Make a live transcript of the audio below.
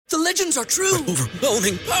The legends are true.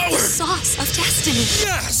 Overwhelming power! Sauce of destiny.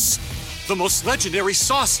 Yes! The most legendary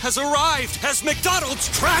sauce has arrived as McDonald's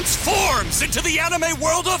transforms into the anime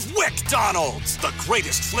world of WickDonald's. The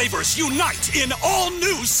greatest flavors unite in all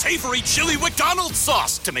new savory chili McDonald's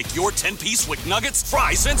sauce to make your 10-piece Wick Nuggets,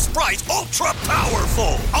 fries, and Sprite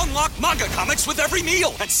ultra-powerful. Unlock manga comics with every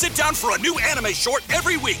meal and sit down for a new anime short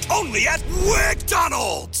every week only at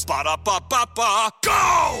WickDonald's. Ba-da-ba-ba-ba,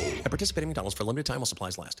 go! At participating McDonald's for a limited time while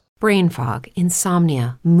supplies last. Brain fog,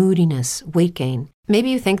 insomnia, moodiness, weight gain.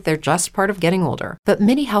 Maybe you think they're just part of getting older, but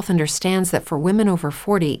MIDI Health understands that for women over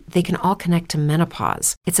 40, they can all connect to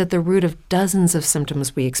menopause. It's at the root of dozens of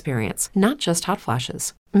symptoms we experience, not just hot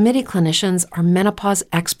flashes. MIDI clinicians are menopause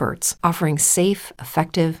experts, offering safe,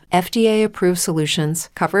 effective, FDA-approved solutions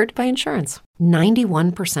covered by insurance.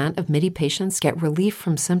 91% of MIDI patients get relief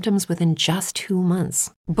from symptoms within just 2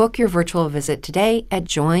 months. Book your virtual visit today at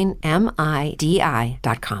joinmidi.com.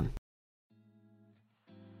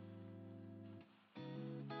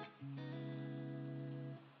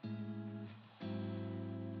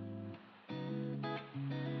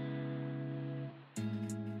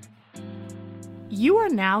 You are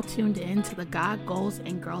now tuned in to the God Goals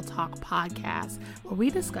and Girl Talk podcast, where we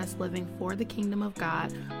discuss living for the kingdom of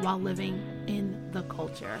God while living in the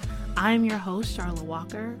culture. I am your host, Charlotte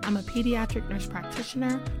Walker. I'm a pediatric nurse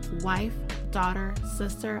practitioner, wife, daughter,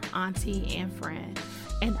 sister, auntie, and friend.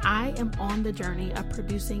 And I am on the journey of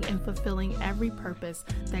producing and fulfilling every purpose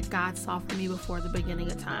that God saw for me before the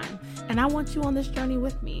beginning of time. And I want you on this journey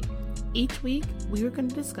with me. Each week, we are going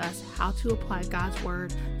to discuss how to apply God's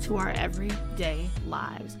word to our everyday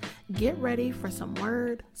lives. Get ready for some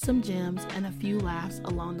word, some gems, and a few laughs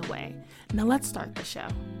along the way. Now let's start the show.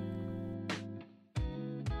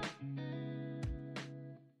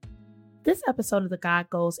 This episode of the God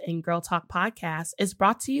Goals and Girl Talk podcast is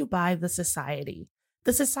brought to you by The Society.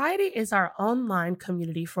 The Society is our online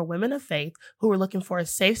community for women of faith who are looking for a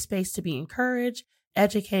safe space to be encouraged,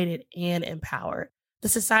 educated, and empowered. The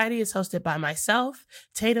Society is hosted by myself,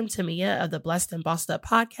 Tatum Tamia of the Blessed and Bossed Up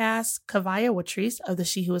podcast, Kavaya Watrice of the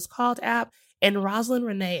She Who Is Called app, and Rosalind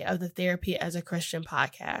Renee of the Therapy as a Christian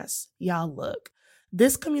podcast. Y'all look.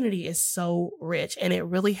 This community is so rich and it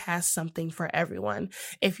really has something for everyone.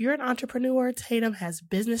 If you're an entrepreneur, Tatum has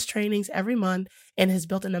business trainings every month and has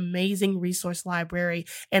built an amazing resource library.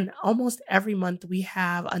 And almost every month we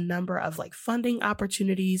have a number of funding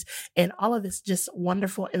opportunities and all of this just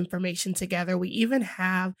wonderful information together. We even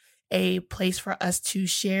have a place for us to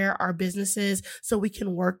share our businesses so we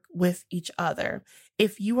can work with each other.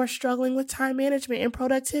 If you are struggling with time management and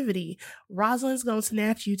productivity, Rosalind's going to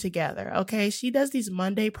snatch you together, okay? She does these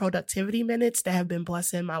Monday productivity minutes that have been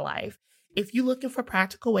blessing my life. If you're looking for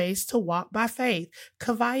practical ways to walk by faith,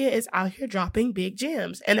 Kavaya is out here dropping big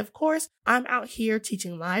gems. And of course, I'm out here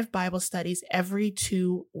teaching live Bible studies every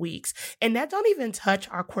 2 weeks. And that don't even touch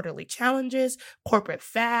our quarterly challenges, corporate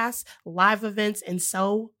fasts, live events, and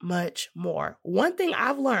so much more. One thing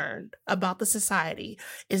I've learned about the Society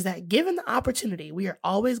is that given the opportunity, we are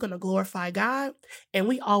always going to glorify God and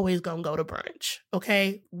we always going to go to brunch,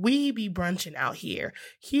 okay? We be brunching out here.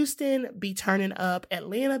 Houston be turning up,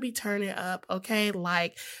 Atlanta be turning up, okay?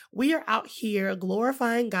 We are out here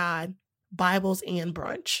glorifying God, Bibles, and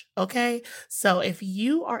brunch, okay? So if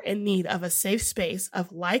you are in need of a safe space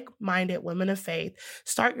of like-minded women of faith,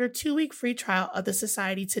 start your 2-week free trial of the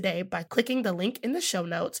Society today by clicking the link in the show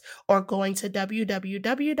notes or going to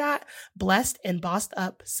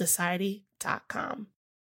www.blessedandbossedupsociety.com.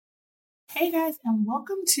 Hey guys, and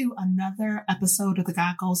welcome to another episode of the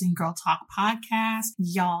God Goals and Girl Talk podcast.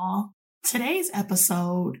 Y'all, today's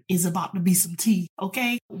episode is about to be some tea,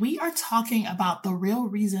 okay? We are talking about the real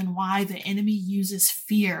reason why the enemy uses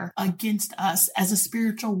fear against us as a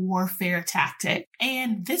spiritual warfare tactic.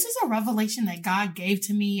 And this is a revelation that God gave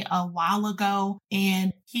to me a while ago,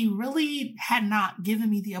 and he really had not given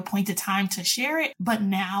me the appointed time to share it, but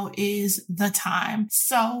now is the time.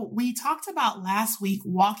 So we talked about last week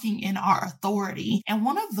walking in our authority, and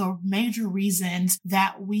one of the major reasons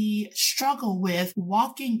that we struggle with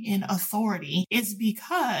walking in authority is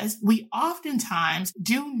because we oftentimes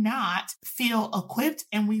do not feel equipped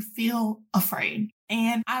and we feel afraid.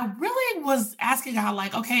 And I really was asking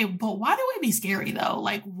God, okay, but why do we be scary though?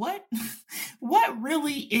 What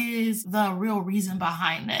really is the real reason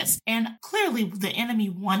behind this? And clearly the enemy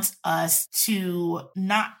wants us to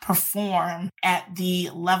not perform at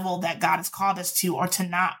the level that God has called us to, or to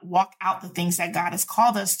not walk out the things that God has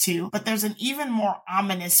called us to. But there's an even more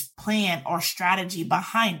ominous plan or strategy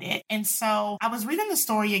behind it. And so I was reading the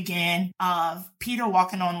story again of Peter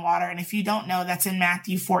walking on water. And if you don't know, that's in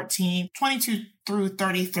Matthew 14, 22 through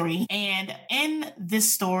 33. And in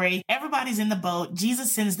this story, everybody's in the boat.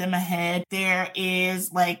 Jesus sends them ahead. There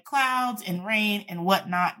is like clouds and rain and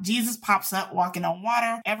whatnot. Jesus pops up walking on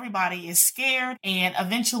water. Everybody is scared. And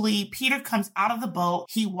eventually Peter comes out of the boat.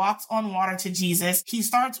 He walks on water to Jesus. He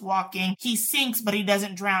starts walking. He sinks, but he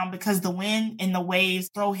doesn't drown because the wind and the waves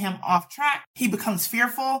throw him off track. He becomes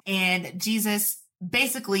fearful, and Jesus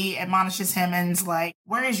basically admonishes him and is like,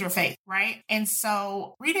 where is your faith, right? And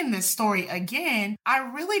so reading this story again, I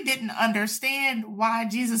really didn't understand why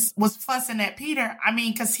Jesus was fussing at Peter. I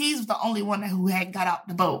mean, because he's the only one who had got out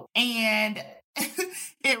the boat. And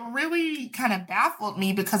it really kind of baffled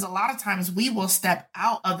me, because a lot of times we will step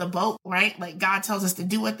out of the boat, right? Like God tells us to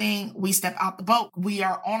do a thing, we step out the boat, we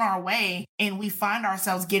are on our way, and we find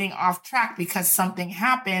ourselves getting off track because something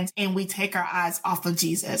happens and we take our eyes off of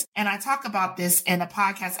Jesus. And I talk about this in a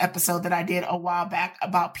podcast episode that I did a while back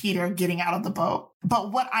about Peter getting out of the boat.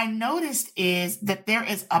 But what I noticed is that there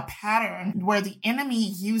is a pattern where the enemy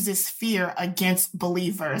uses fear against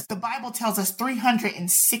believers. The Bible tells us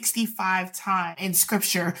 365 times in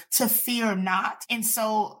scripture to fear not. And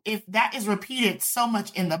so if that is repeated so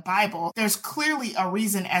much in the Bible, there's clearly a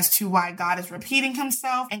reason as to why God is repeating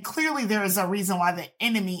himself. And clearly there is a reason why the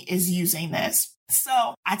enemy is using this.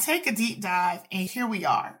 So I take a deep dive, and here we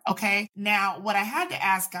are. Okay. Now, what I had to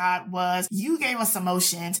ask God was, you gave us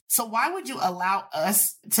emotions. So why would you allow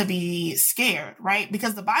us to be scared? Right?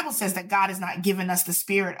 Because the Bible says that God has not given us the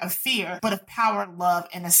spirit of fear, but of power, love,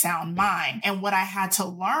 and a sound mind. And what I had to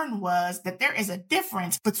learn was that there is a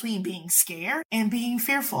difference between being scared and being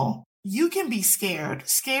fearful. You can be scared.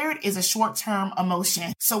 Scared is a short-term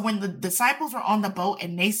emotion. So when the disciples were on the boat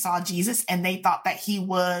and they saw Jesus and they thought that he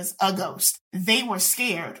was a ghost, they were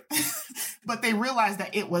scared, but they realized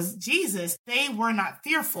that it was Jesus. They were not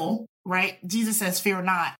fearful, right? Jesus says, fear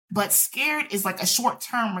not. But scared is like a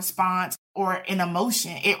short-term response or an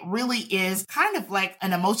emotion. It really is kind of like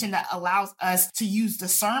an emotion that allows us to use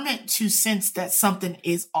discernment to sense that something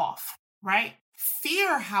is off, right?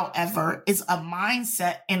 Fear, however, is a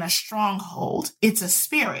mindset and a stronghold. It's a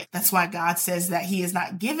spirit. That's why God says that he has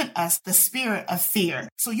not given us the spirit of fear.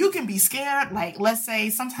 So you can be scared. Like, let's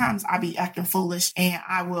say sometimes I be acting foolish and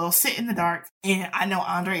I will sit in the dark and I know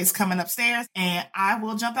Andre is coming upstairs and I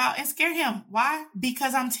will jump out and scare him. Why?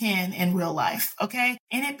 Because I'm 10 in real life. Okay.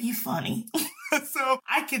 And it'd be funny. So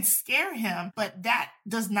I could scare him, but that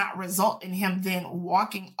does not result in him then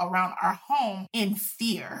walking around our home in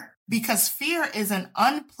fear. Because fear is an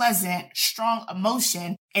unpleasant, strong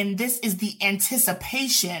emotion, and this is the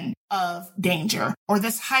anticipation of danger, or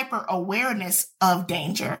this hyper awareness of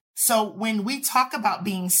danger. So when we talk about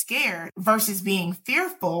being scared versus being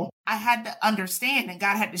fearful, I had to understand, and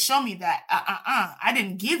God had to show me that, I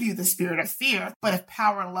didn't give you the spirit of fear, but of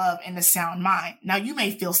power, love, and a sound mind. Now you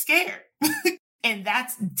may feel scared. And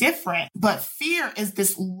that's different. But fear is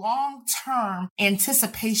this long-term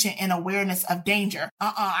anticipation and awareness of danger.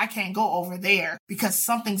 I can't go over there because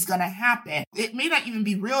something's going to happen. It may not even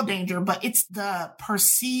be real danger, but it's the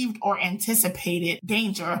perceived or anticipated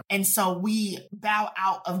danger. And so we bow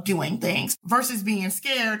out of doing things versus being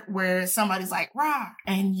scared where somebody's like, rah,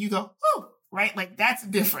 and you go, whoo, right? Like that's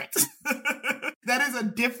different. That is a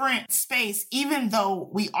different space, even though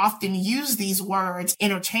we often use these words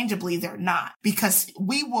interchangeably, they're not, because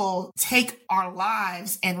we will take our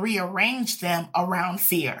lives and rearrange them around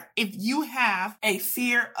fear. If you have a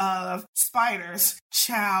fear of spiders,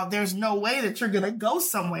 child, there's no way that you're going to go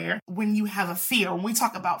somewhere when you have a fear. When we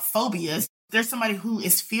talk about phobias, there's somebody who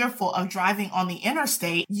is fearful of driving on the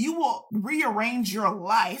interstate, you will rearrange your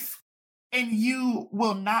life and you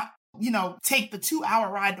will not take the 2-hour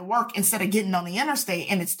ride to work instead of getting on the interstate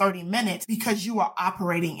and it's 30 minutes because you are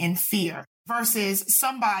operating in fear. Versus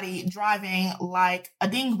somebody driving like a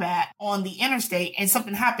dingbat on the interstate and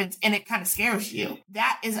something happens and it kind of scares you.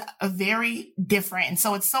 That is a very different. And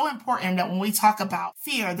so it's so important that when we talk about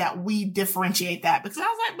fear that we differentiate that, because I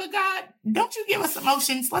was like, but God, don't you give us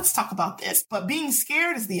emotions? Let's talk about this. But being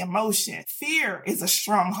scared is the emotion. Fear is a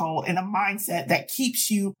stronghold and a mindset that keeps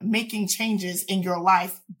you making changes in your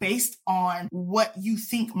life based on what you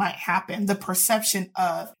think might happen, the perception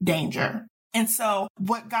of danger. And so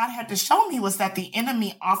what God had to show me was that the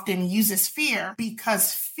enemy often uses fear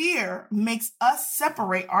because fear makes us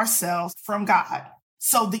separate ourselves from God.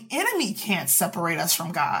 So the enemy can't separate us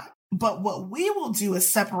from God. But what we will do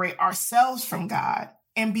is separate ourselves from God.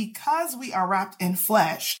 And because we are wrapped in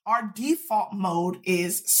flesh, our default mode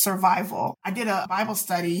is survival. I did a Bible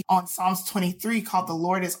study on Psalms 23 called The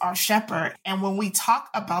Lord is Our Shepherd. And when we talk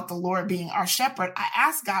about the Lord being our shepherd, I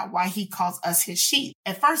asked God why he calls us his sheep.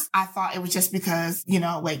 At first, I thought it was just because,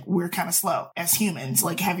 we're kind of slow as humans.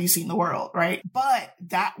 Like, have you seen the world, right? But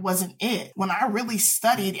that wasn't it. When I really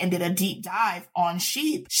studied and did a deep dive on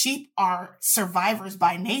sheep are survivors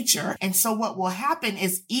by nature. And so what will happen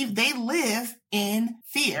is if they live in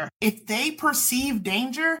fear. If they perceive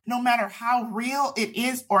danger, no matter how real it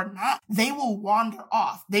is or not, they will wander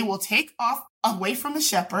off. They will take off away from the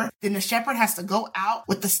shepherd. Then the shepherd has to go out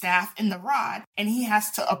with the staff and the rod, and he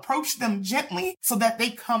has to approach them gently so that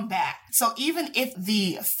they come back. So even if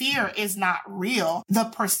the fear is not real, the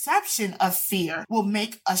perception of fear will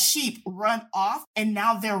make a sheep run off, and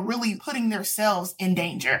now they're really putting themselves in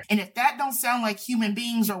danger. And if that don't sound like human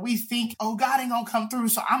beings, or we think, oh, God ain't gonna come through,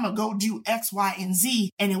 so I'm gonna go do X, Y, and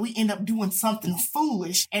Z, and then we end up doing something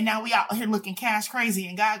foolish, and now we out here looking cash crazy,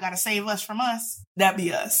 and God gotta save us from us. That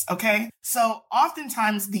be us, okay? So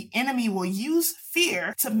oftentimes the enemy will use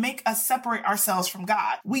fear to make us separate ourselves from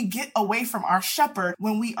God. We get away from our shepherd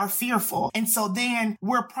when we are fearful. And so then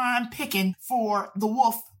we're prime picking for the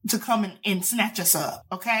wolf to come and snatch us up,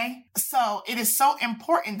 okay? So it is so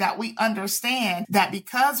important that we understand that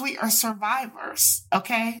because we are survivors,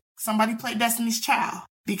 okay? Somebody play Destiny's Child.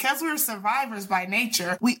 Because we're survivors by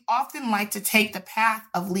nature, we often like to take the path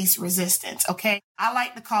of least resistance, okay? I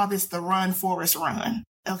like to call this the run, Forrest, run.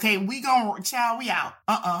 Okay, we out.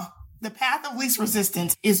 The path of least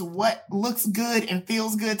resistance is what looks good and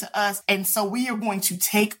feels good to us. And so we are going to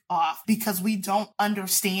take off because we don't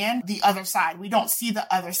understand the other side. We don't see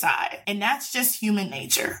the other side. And that's just human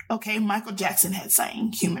nature. Okay. Michael Jackson had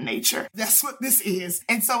sang human nature. That's what this is.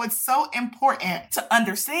 And so it's so important to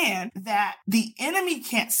understand that the enemy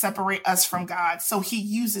can't separate us from God. So he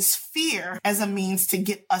uses fear as a means to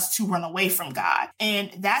get us to run away from God. And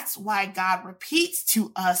that's why God repeats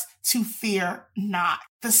to us to fear not.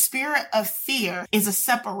 The spirit of fear is a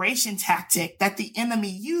separation tactic that the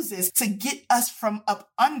enemy uses to get us from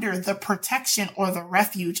up under the protection or the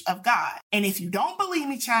refuge of God. And if you don't believe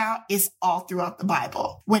me, child, it's all throughout the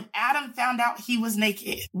Bible. When Adam found out he was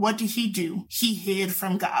naked, what did he do? He hid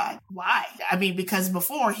from God. Why? Because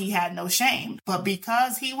before he had no shame, but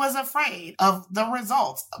because he was afraid of the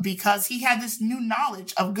results, because he had this new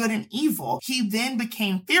knowledge of good and evil, he then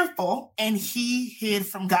became fearful and he hid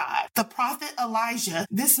from God. The prophet Elijah,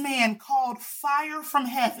 this man called fire from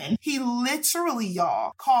heaven. He literally,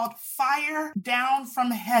 y'all, called fire down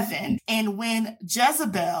from heaven. And when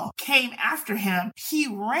Jezebel came after him, he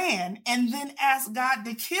ran and then asked God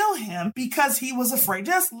to kill him because he was afraid.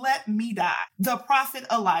 Just let me die. The prophet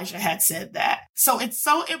Elijah had said that. So it's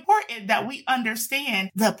so important that we understand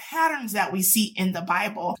the patterns that we see in the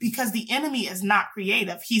Bible, because the enemy is not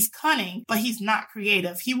creative. He's cunning, but he's not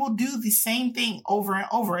creative. He will do the same thing over and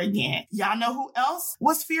over again. Y'all know who else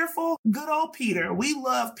was fearful? Good old Peter. We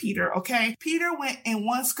love Peter, okay? Peter went in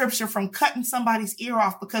one scripture from cutting somebody's ear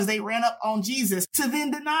off because they ran up on Jesus to then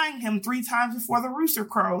denying him 3 times before the rooster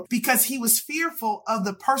crowed because he was fearful of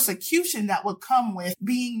the persecution that would come with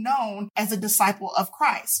being known as a disciple of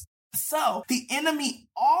Christ. So the enemy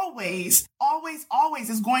always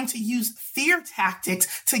is going to use fear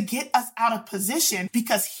tactics to get us out of position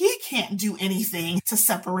because he can't do anything to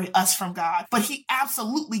separate us from God, but he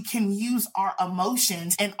absolutely can use our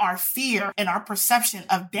emotions and our fear and our perception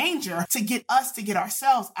of danger to get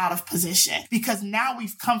ourselves out of position, because now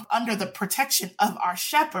we've come under the protection of our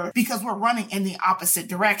shepherd because we're running in the opposite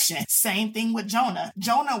direction. Same thing with Jonah.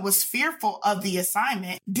 Jonah was fearful of the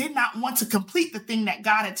assignment, did not want to complete the thing that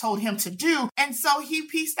God had told him to do, and so he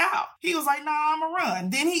pieced out. He was like, nah, I'm gonna run.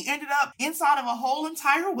 Then he ended up inside of a whole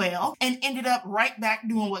entire whale and ended up right back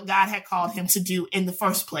doing what God had called him to do in the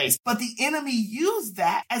first place. But the enemy used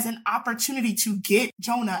that as an opportunity to get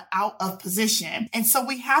Jonah out of position. And so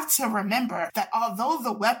we have to remember that although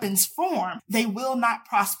the weapons form, they will not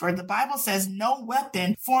prosper. The Bible says no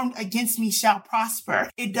weapon formed against me shall prosper.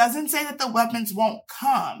 It doesn't say that the weapons won't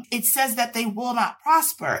come. It says that they will not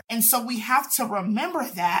prosper. And so we have to remember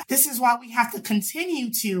that. This is why we have to continue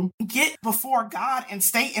to get before God and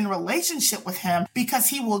stay in relationship with him, because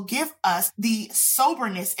he will give us the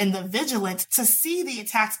soberness and the vigilance to see the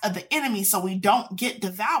attacks of the enemy so we don't get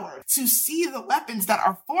devoured, to see the weapons that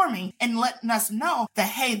are forming and letting us know that,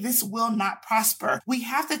 hey, this will not prosper. We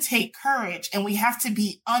have to take courage and we have to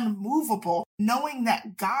be unmovable, knowing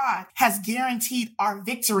that God has guaranteed our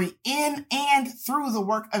victory in and through the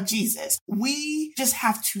work of Jesus. We just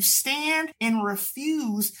have to stand and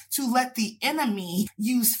refuse to let the enemy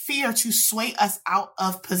use fear to sway us out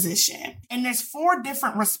of position. And there's 4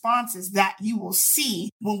 different responses that you will see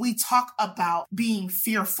when we talk about being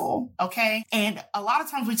fearful, okay? And a lot of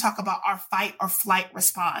times we talk about our fight or flight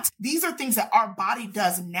response. These are things that our body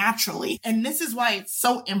does naturally. And this is why it's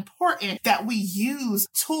so important that we use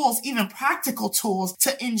tools, even practical tools,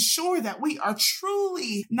 to ensure that we are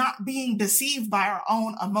truly not being deceived by our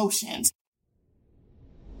own emotions.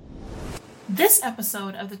 This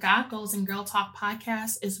episode of the God Goals and Girl Talk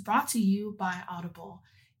podcast is brought to you by Audible.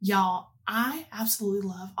 Y'all, I absolutely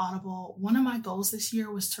love Audible. One of my goals this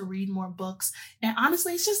year was to read more books. And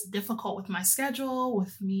honestly, it's just difficult with my schedule,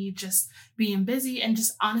 with me just being busy and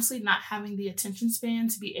just honestly not having the attention span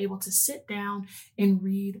to be able to sit down and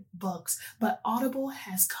read books. But Audible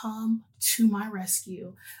has come to my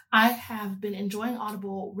rescue. I have been enjoying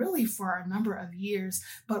Audible really for a number of years,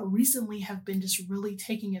 but recently have been just really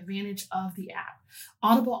taking advantage of the app.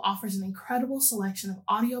 Audible offers an incredible selection of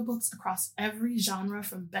audiobooks across every genre,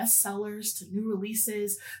 from bestsellers to new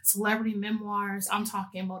releases, celebrity memoirs. I'm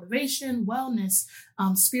talking motivation, wellness,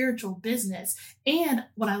 spiritual, business. And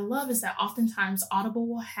what I love is that oftentimes Audible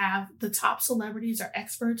will have the top celebrities or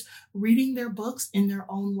experts reading their books in their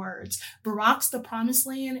own words. Barack's The Promised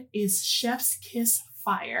Land is chef's kiss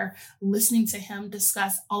fire, listening to him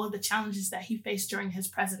discuss all of the challenges that he faced during his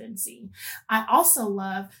presidency. I also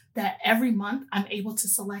love that every month I'm able to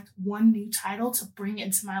select one new title to bring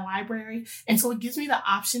into my library. And so it gives me the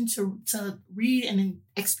option to read and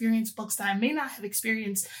experience books that I may not have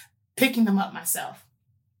experienced picking them up myself.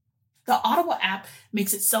 The Audible app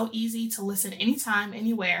makes it so easy to listen anytime,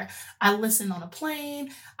 anywhere. I listen on a plane.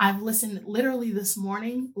 I've listened literally this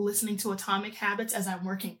morning, listening to Atomic Habits as I'm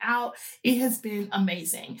working out. It has been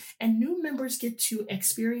amazing. And new members get to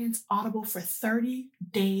experience Audible for 30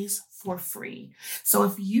 days for free. So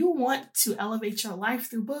if you want to elevate your life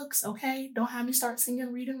through books, okay, don't have me start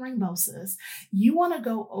singing Reading Rainbow, sis. You want to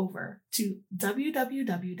go over to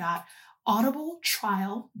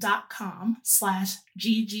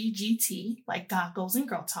audibletrial.com/GGGT, like God Goals and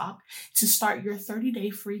Girl Talk, to start your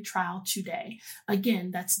 30-day free trial today.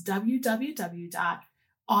 Again, that's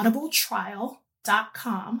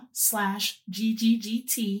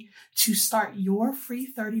www.audibletrial.com/GGGT to start your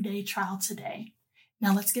free 30-day trial today.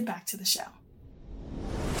 Now let's get back to the show.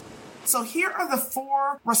 So here are the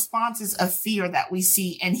 4 responses of fear that we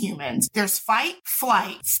see in humans. There's fight,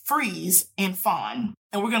 flight, freeze, and fawn.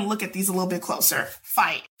 And we're going to look at these a little bit closer.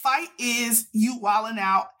 Fight. Fight is you wilding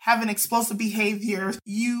out, having explosive behavior.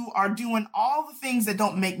 You are doing all the things that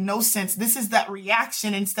don't make no sense. This is that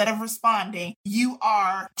reaction instead of responding. You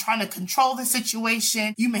are trying to control the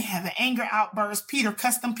situation. You may have an anger outburst. Peter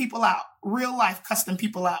cussed them people out. Real life cussed them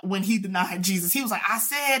people out when he denied Jesus. He was like, I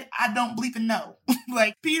said, I don't bleeping know.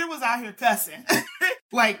 Like Peter was out here cussing.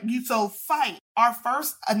 So fight. Our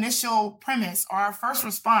first initial premise or our first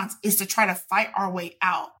response is to try to fight our way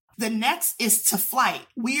out. The next is to flight.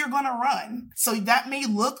 We are going to run. So that may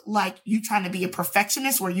look like you trying to be a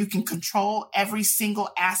perfectionist where you can control every single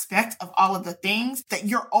aspect of all of the things that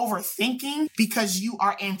you're overthinking because you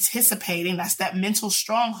are anticipating. That's that mental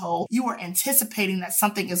stronghold. You are anticipating that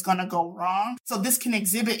something is going to go wrong. So this can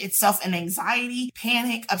exhibit itself in anxiety,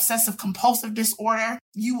 panic, obsessive compulsive disorder.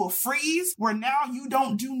 You will freeze where now you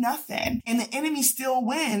don't do nothing. And the enemy still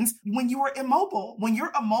wins when you are immobile. When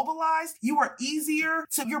you're immobilized, you are easier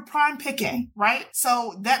to your prime picking, right?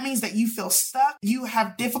 So that means that you feel stuck. You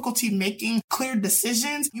have difficulty making clear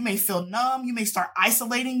decisions. You may feel numb. You may start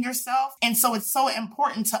isolating yourself. And so it's so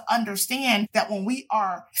important to understand that when we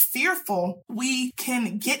are fearful, we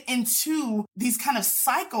can get into these kind of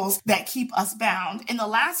cycles that keep us bound. And the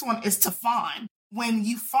last one is to fawn. When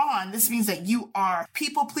you fawn, this means that you are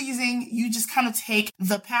people pleasing. You just kind of take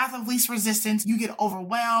the path of least resistance. You get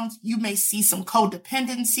overwhelmed. You may see some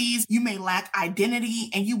codependencies. You may lack identity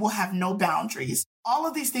and you will have no boundaries. All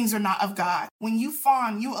of these things are not of God. When you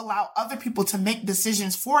fawn, you allow other people to make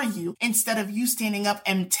decisions for you instead of you standing up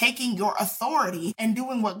and taking your authority and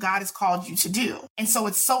doing what God has called you to do. And so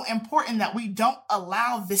it's so important that we don't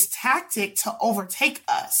allow this tactic to overtake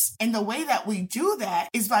us. And the way that we do that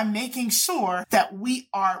is by making sure that we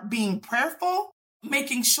are being prayerful,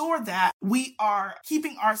 making sure that we are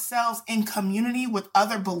keeping ourselves in community with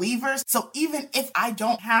other believers. So even if I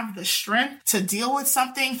don't have the strength to deal with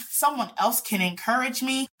something, someone else can encourage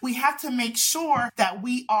me. We have to make sure that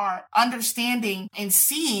we are understanding and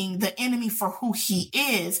seeing the enemy for who he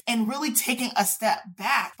is and really taking a step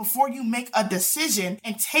back before you make a decision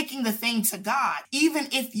and taking the thing to God, even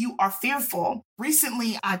if you are fearful.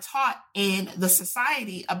 Recently, I taught in the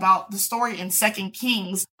society about the story in 2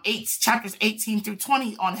 Kings 8, chapters 18 through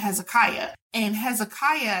 20 on Hezekiah. And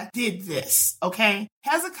Hezekiah did this, okay?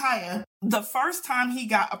 Hezekiah, the first time he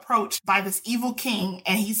got approached by this evil king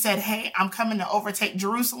and he said, hey, I'm coming to overtake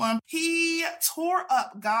Jerusalem, he tore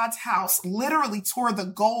up God's house, literally tore the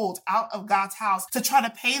gold out of God's house to try to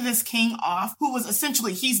pay this king off, who was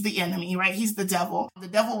essentially, he's the enemy, right? He's the devil. The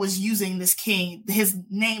devil was using this king. His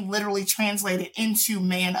name literally translated into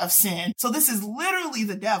man of sin. So this is literally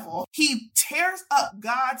the devil. He tears up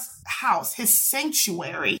God's house, his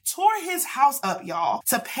sanctuary, tore his house up, y'all,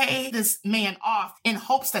 to pay this man off in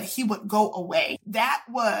hopes that he would go away. That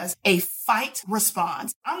was a fight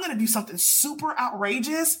response. I'm going to do something super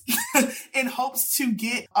outrageous in hopes to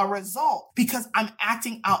get a result because I'm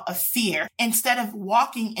acting out of fear instead of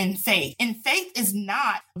walking in faith. And faith is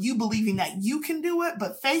not you believing that you can do it,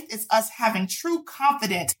 but faith is us having true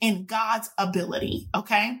confidence in God's ability.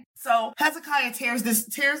 Okay. So Hezekiah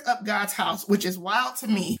tears up God's house, which is wild to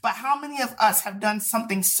me. But how many of us have done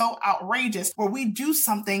something so outrageous where we do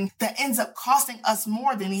something that ends up costing us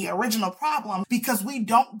more than the original problem because we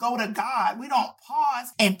don't go to God? We don't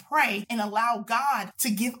pause and pray and allow God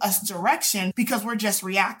to give us direction because we're just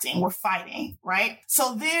reacting. We're fighting, right?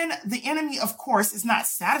 So then the enemy, of course, is not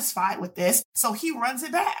satisfied with this. So he runs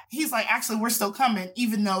it back. He's like, actually, we're still coming,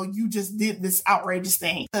 even though you just did this outrageous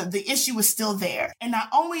thing. The issue is still there. And not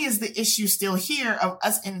only is the issue still here of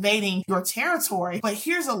us invading your territory, but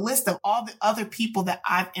here's a list of all the other people that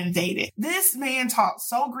I've invaded. This man talked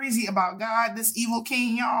so greasy about God, this evil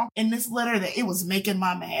king, y'all, in this letter that it was making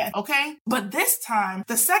my mad, okay? But this time,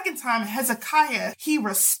 the second time, Hezekiah, he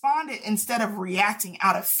responded instead of reacting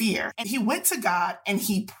out of fear. And he went to God and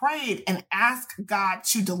he prayed and asked God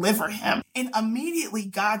to deliver him. And immediately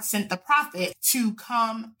God sent the prophet to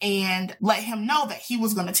come and let him know that he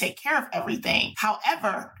was going to take care of everything.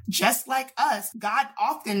 However, just like us, God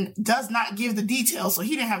often does not give the details. So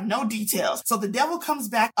he didn't have no details. So the devil comes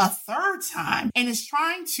back a third time and is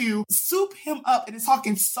trying to soup him up and is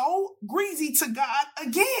talking so greasy to God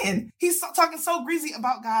again. He's talking so greasy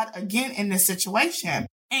about God again in this situation.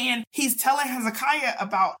 And he's telling Hezekiah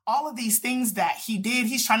about all of these things that he did.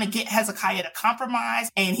 He's trying to get Hezekiah to compromise.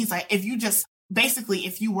 And he's like, if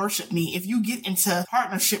you worship me, if you get into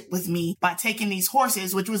partnership with me by taking these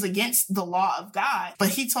horses, which was against the law of God. But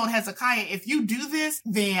he told Hezekiah, if you do this,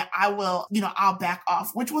 then I'll back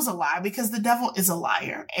off, which was a lie because the devil is a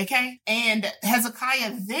liar. Okay. And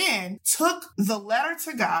Hezekiah then took the letter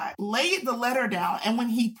to God, laid the letter down. And when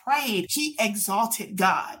he prayed, he exalted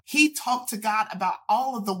God. He talked to God about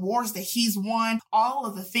all of the wars that he's won, all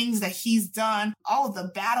of the things that he's done, all of the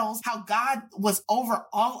battles, how God was over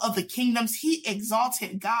all of the kingdoms. He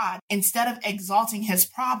exalted God instead of exalting his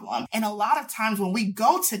problem. And a lot of times when we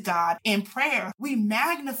go to God in prayer, we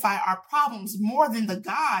magnify our problems more than the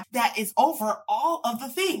God that is over all of the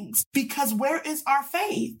things, because where is our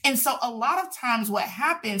faith? And so a lot of times what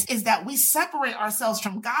happens is that we separate ourselves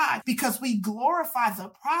from God because we glorify the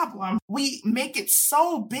problem. We make it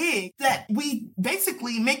so big that we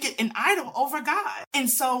basically make it an idol over God. And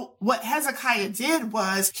so what Hezekiah did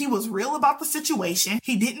was he was real about the situation.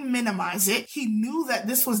 He didn't minimize it. He knew that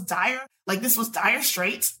this was dire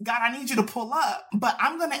straits. God, I need you to pull up, but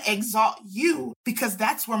I'm going to exalt you because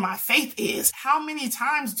that's where my faith is. How many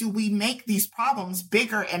times do we make these problems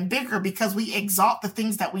bigger and bigger because we exalt the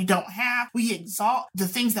things that we don't have? We exalt the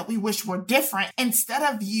things that we wish were different instead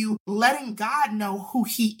of you letting God know who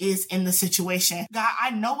he is in the situation. God,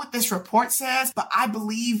 I know what this report says, but I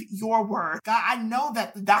believe your word. God, I know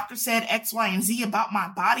that the doctor said X, Y, and Z about my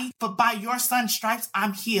body, but by your son's stripes,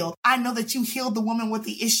 I'm healed. I know that you healed the woman with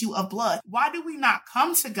the issue of blood. Why do we not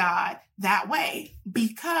come to God that way?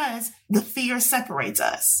 Because the fear separates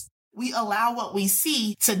us. We allow what we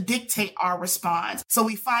see to dictate our response. So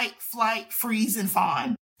we fight, flight, freeze, and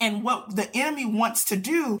fawn. And what the enemy wants to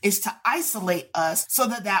do is to isolate us so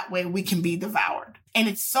that way we can be devoured. And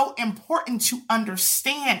it's so important to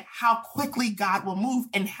understand how quickly God will move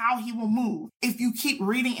and how he will move. If you keep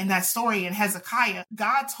reading in that story in Hezekiah,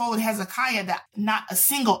 God told Hezekiah that not a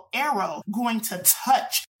single arrow going to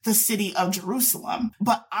touch the city of Jerusalem,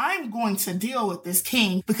 but I'm going to deal with this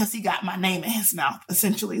king because he got my name in his mouth,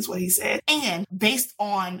 essentially is what he said. And based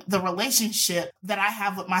on the relationship that I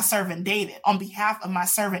have with my servant David, on behalf of my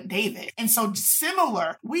servant David. And so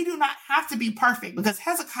similar, we do not have to be perfect because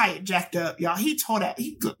Hezekiah jacked up, y'all. He told that,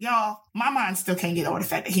 y'all, my mind still can't get over the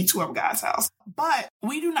fact that he tore up God's house. But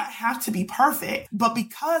we do not have to be perfect. But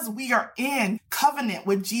because we are in covenant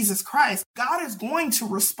with Jesus Christ, God is going to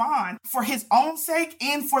respond for his own sake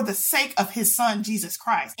and for the sake of his son, Jesus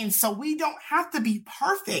Christ. And so we don't have to be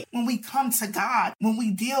perfect when we come to God, when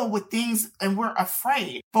we deal with things and we're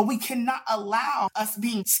afraid. But we cannot allow us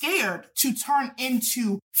being scared to turn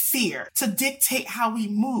into fear, to dictate how we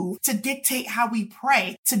move, to dictate how we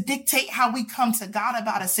pray, to dictate how we come to God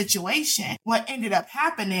about a situation. What ended up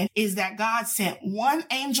happening is that God sent one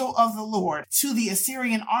angel of the Lord to the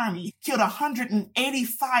Assyrian army, killed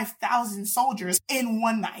 185,000 soldiers in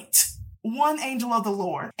one night. One angel of the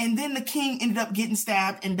Lord. And then the king ended up getting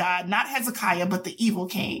stabbed and died. Not Hezekiah, but the evil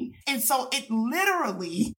king. And so it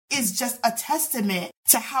literally is just a testament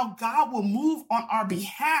to how God will move on our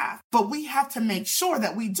behalf. But we have to make sure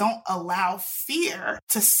that we don't allow fear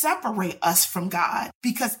to separate us from God.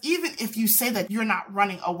 Because even if you say that you're not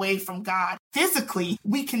running away from God physically,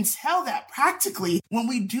 we can tell that practically when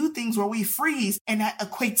we do things where we freeze, and that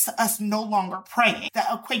equates to us no longer praying. That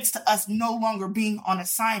equates to us no longer being on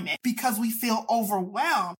assignment. Because we feel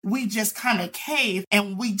overwhelmed, we just kind of cave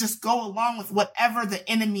and we just go along with whatever the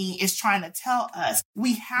enemy is trying to tell us.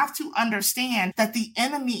 We have to understand that the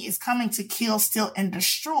enemy is coming to kill, steal, and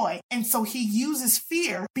destroy. And so he uses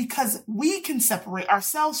fear because we can separate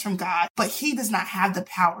ourselves from God, but he does not have the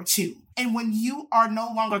power to. And when you are no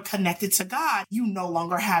longer connected to God, you no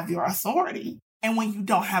longer have your authority. And when you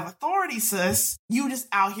don't have authority, sis, you just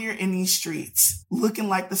out here in these streets looking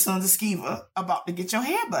like the sons of Sceva about to get your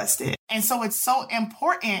head busted. And so it's so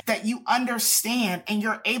important that you understand and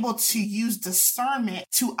you're able to use discernment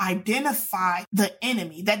to identify the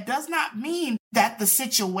enemy. That does not mean that the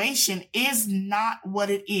situation is not what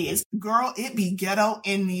it is. Girl, it be ghetto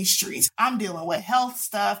in these streets. I'm dealing with health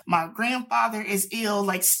stuff. My grandfather is ill.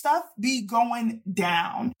 Like, stuff be going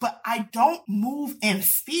down. But I don't move in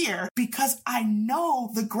fear because I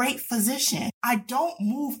know the great physician. I don't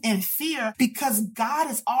move in fear because God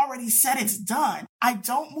has already said it's done. I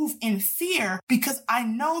don't move in fear because I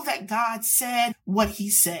know that God said what he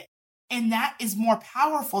said. And that is more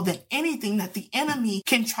powerful than anything that the enemy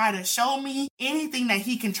can try to show me, anything that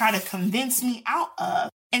he can try to convince me out of.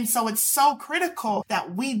 And so it's so critical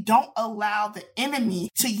that we don't allow the enemy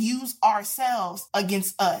to use ourselves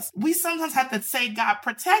against us. We sometimes have to say, God,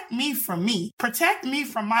 protect me from me. Protect me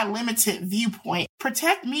from my limited viewpoint.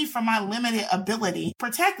 Protect me from my limited ability.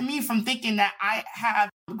 Protect me from thinking that I have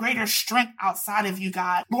greater strength outside of you,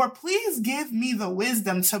 God. Lord, please give me the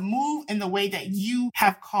wisdom to move in the way that you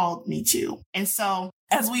have called me to. And so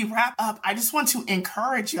as we wrap up, I just want to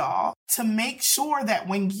encourage y'all to make sure that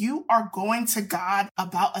when you are going to God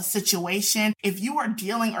about a situation, if you are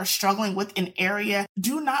dealing or struggling with an area,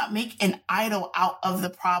 do not make an idol out of the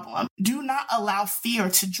problem. Do not allow fear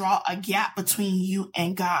to draw a gap between you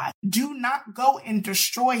and God. Do not go and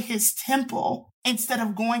destroy his temple instead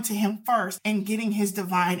of going to him first and getting his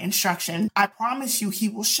divine instruction. I promise you he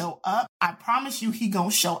will show up. I promise you he gonna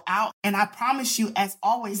show out. And I promise you, as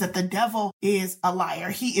always, that the devil is a liar.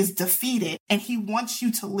 He is defeated and he wants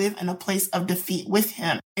you to live in a place of defeat with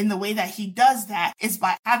him. And the way that he does that is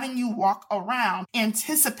by having you walk around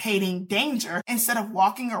anticipating danger instead of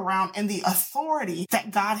walking around in the authority that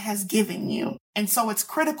God has given you. And so it's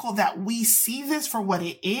critical that we see this for what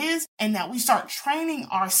it is and that we start training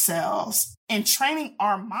ourselves and training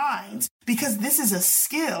our minds, because this is a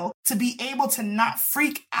skill to be able to not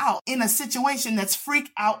freak out in a situation that's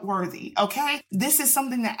freak out worthy. Okay. This is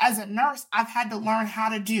something that as a nurse, I've had to learn how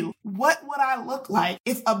to do. What would I look like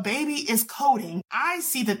if a baby is coding? I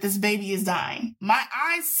see that this baby is dying. My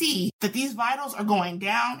eyes see that these vitals are going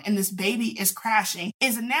down and this baby is crashing.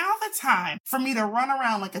 Is now the time for me to run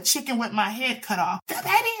around like a chicken with my head cut off? The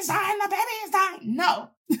baby is dying. The baby is dying. No.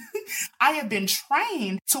 I have been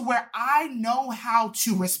trained to where I know how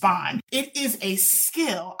to respond. It is a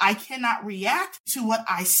skill. I cannot react to what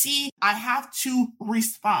I see. I have to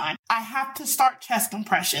respond. I have to start chest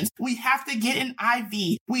compressions. We have to get an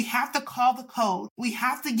IV. We have to call the code. We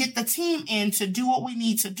have to get the team in to do what we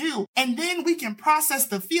need to do. And then we can process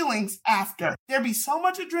the feelings after. There be so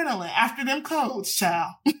much adrenaline after them codes,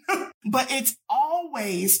 child. But it's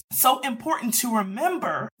always so important to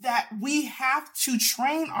remember that we have to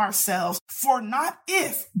train ourselves for not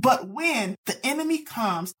if, but when the enemy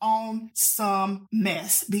comes on some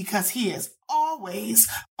mess, because he is always always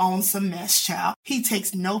on some mess, child. He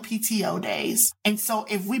takes no PTO days. And so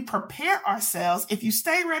if we prepare ourselves, if you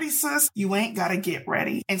stay ready, sis, you ain't got to get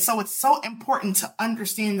ready. And so it's so important to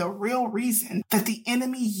understand the real reason that the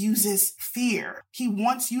enemy uses fear. He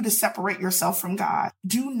wants you to separate yourself from God.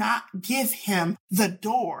 Do not give him the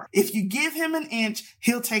door. If you give him an inch,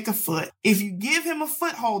 he'll take a foot. If you give him a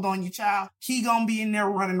foothold on you, child, he gonna be in there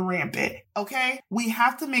running rampant. Okay? We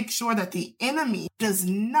have to make sure that the enemy does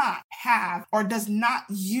not have or does not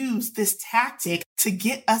use this tactic to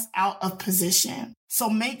get us out of position. So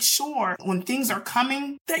make sure when things are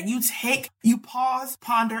coming that you pause,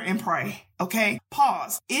 ponder, and pray. Okay?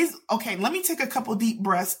 Pause. Let me take a couple deep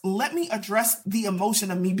breaths. Let me address the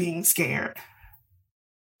emotion of me being scared.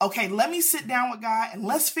 Okay, let me sit down with God and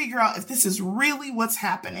let's figure out if this is really what's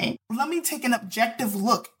happening. Let me take an objective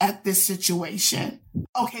look at this situation.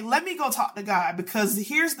 Okay, let me go talk to God, because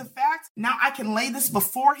here's the fact. Now I can lay this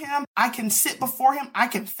before him. I can sit before him. I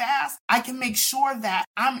can fast. I can make sure that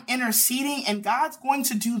I'm interceding and God's going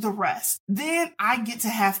to do the rest. Then I get to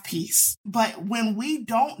have peace. But when we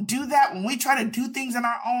don't do that, when we try to do things in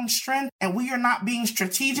our own strength and we are not being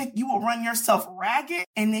strategic, you will run yourself ragged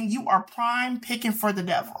and then you are prime picking for the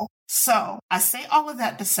devil. So I say all of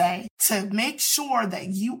that to say, to make sure that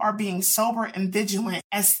you are being sober and vigilant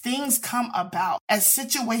as things come about, as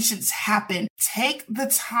situations happen. Take the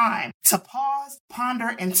time to pause,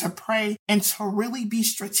 ponder, and to pray, and to really be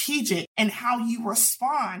strategic in how you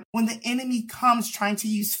respond when the enemy comes trying to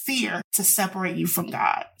use fear to separate you from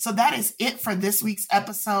God. So that is it for this week's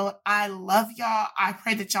episode. I love y'all. I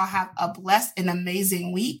pray that y'all have a blessed and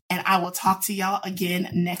amazing week, and I will talk to y'all again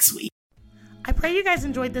next week. I pray you guys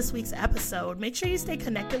enjoyed this week's episode. Make sure you stay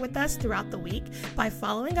connected with us throughout the week by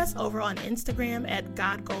following us over on Instagram at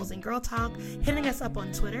God Goals and Girl Talk, hitting us up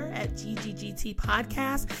on Twitter at GGGT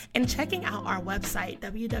Podcast, and checking out our website,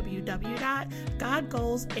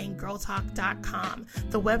 www.godgoalsandgirltalk.com.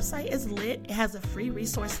 The website is lit. It has a free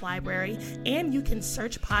resource library, and you can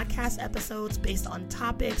search podcast episodes based on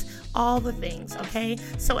topics, all the things, okay?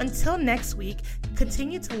 So until next week,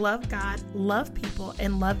 continue to love God, love people,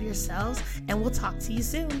 and love yourselves. And we'll talk to you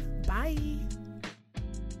soon. Bye.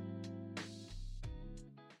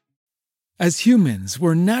 As humans,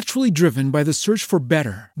 we're naturally driven by the search for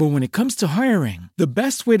better. But when it comes to hiring, the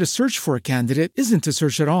best way to search for a candidate isn't to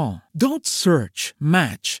search at all. Don't search,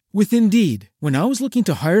 match with Indeed. When I was looking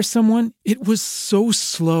to hire someone, it was so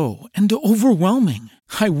slow and overwhelming.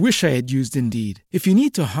 I wish I had used Indeed. If you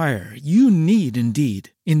need to hire, you need Indeed.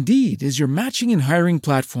 Indeed is your matching and hiring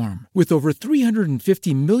platform with over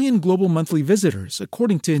 350 million global monthly visitors,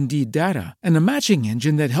 according to Indeed data, and a matching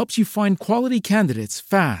engine that helps you find quality candidates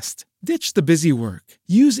fast. Ditch the busy work.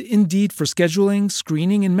 Use Indeed for scheduling,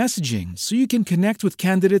 screening, and messaging so you can connect with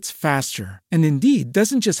candidates faster. And Indeed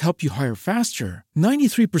doesn't just help you hire faster.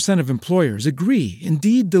 93% of employers agree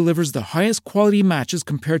Indeed delivers the highest quality matches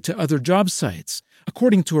compared to other job sites,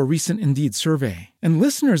 according to a recent Indeed survey. And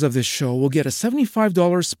listeners of this show will get a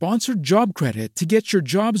 $75 sponsored job credit to get your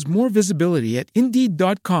jobs more visibility at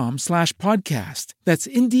Indeed.com/podcast. That's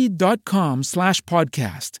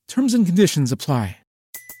Indeed.com/podcast. Terms and conditions apply.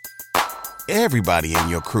 Everybody in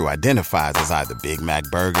your crew identifies as either Big Mac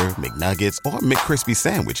Burger, McNuggets, or McCrispy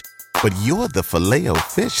Sandwich. But you're the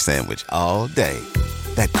Filet-O-Fish Sandwich all day.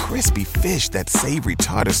 That crispy fish, that savory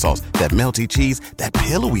tartar sauce, that melty cheese, that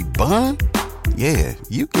pillowy bun. Yeah,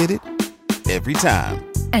 you get it. Every time.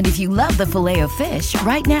 And if you love the Filet-O-Fish,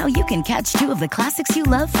 right now you can catch two of the classics you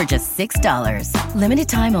love for just $6. Limited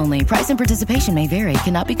time only. Price and participation may vary.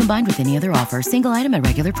 Cannot be combined with any other offer. Single item at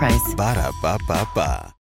regular price. Ba-da-ba-ba-ba.